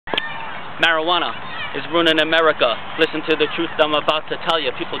Marijuana is ruining America. Listen to the truth I'm about to tell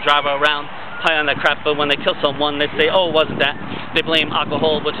you. People drive around high on that crap, but when they kill someone, they say, oh, it wasn't that. They blame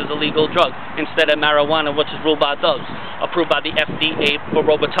alcohol, which is a legal drug, instead of marijuana, which is ruled by thugs. Approved by the FDA for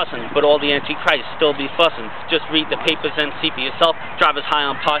Robitussin, but all the antichrists still be fussing. Just read the papers and see for yourself. Drivers high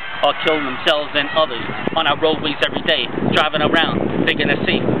on pot are killing themselves and others on our roadways every day, driving around, thinking to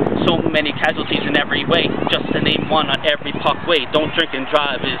see. So many casualties in every way, just to name one on every parkway. Don't drink and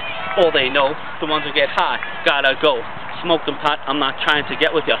drive is all they know. The ones who get high gotta go. Smoking pot, I'm not trying to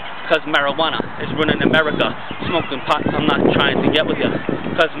get with ya, cause marijuana is ruining America. Smoking pot, I'm not trying to get with ya,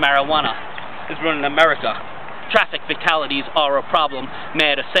 cause marijuana is ruining America. Traffic fatalities are a problem,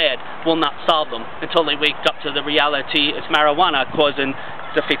 mad or sad, will not solve them until they wake up to the reality. It's marijuana causing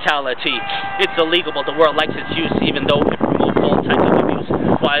the fatality. It's illegal, but the world likes its use, even though it promotes all types of abuse.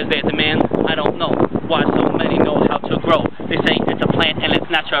 Why is there demand? I don't know. Why so many know how to grow? They say it's a plant and it's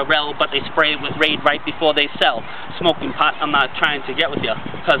natural, but they spray it with Raid right before they sell. Smoking pot, I'm not trying to get with ya,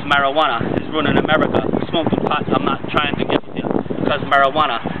 cause marijuana is ruining America. Smoking pot, I'm not trying to get with ya, cause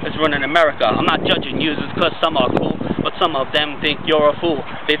marijuana is ruining America. I'm not judging users cause some are cool, but some of them think you're a fool.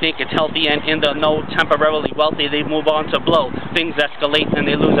 They think it's healthy and in the know, temporarily wealthy, they move on to blow. Things escalate and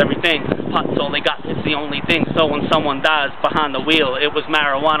they lose everything. Pot's all they got, it's the only thing. So when someone dies behind the wheel, it was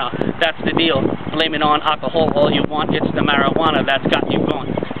marijuana. That's the deal. Blame it on alcohol all you want, it's the marijuana that's got you going.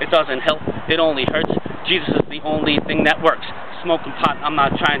 It doesn't help, it only hurts. Jesus is the only thing that works. Smoking pot, I'm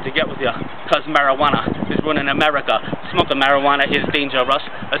not trying to get with ya, cause marijuana is ruining America. Smoking marijuana is dangerous.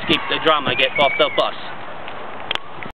 Escape the drama, get off the bus.